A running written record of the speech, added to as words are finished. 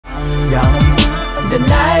young. The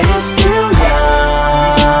night is still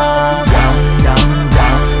young, young, young,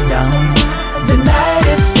 young, young. The night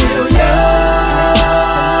is still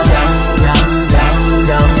young, young, young, young,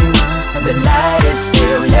 young. The night is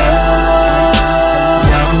still young,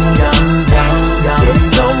 young, young, young, young.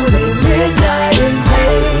 It's only midnight in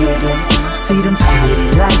Vegas. See them city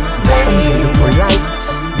lights, beautiful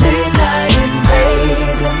lights. Midnight in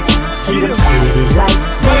Vegas. See them city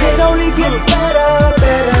lights, and it only gets better,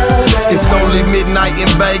 better. It's only midnight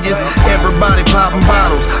in Vegas, everybody popping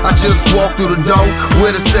bottles. I just walked through the door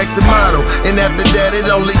with a sexy model, and after that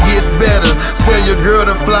it only gets better. Tell your girl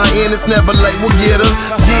to fly in, it's never late, we'll get her.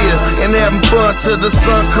 Yeah, and having fun till the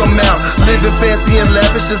sun come out. Living fancy and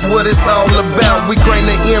lavish is what it's all about. We crank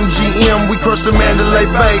the MGM, we crush the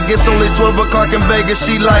Mandalay Bay. It's only 12 o'clock in Vegas,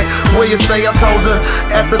 she like, where you stay? I told her,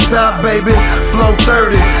 at the top, baby, flow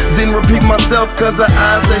 30. Didn't repeat myself cause her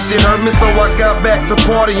eyes said she heard me, so I got back to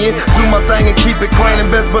partying. Do my thing and keep it craning.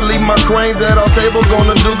 Best believe my cranes at our table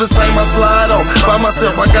gonna do the same. I slide on by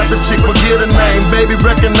myself, I got the chick, forget her name. Baby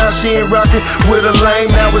recognize she ain't rocking with a lame.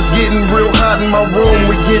 Now it's getting real hot in my room,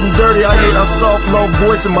 we getting dirty. I hear a soft low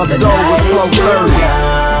voice and my door was flow 30.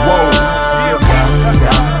 Whoa. Young, young,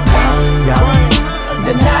 young, young.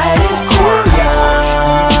 The night is still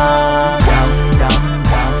young, young, young,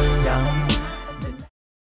 young, young.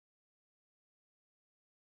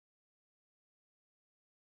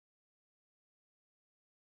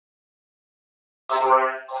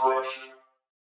 Alright,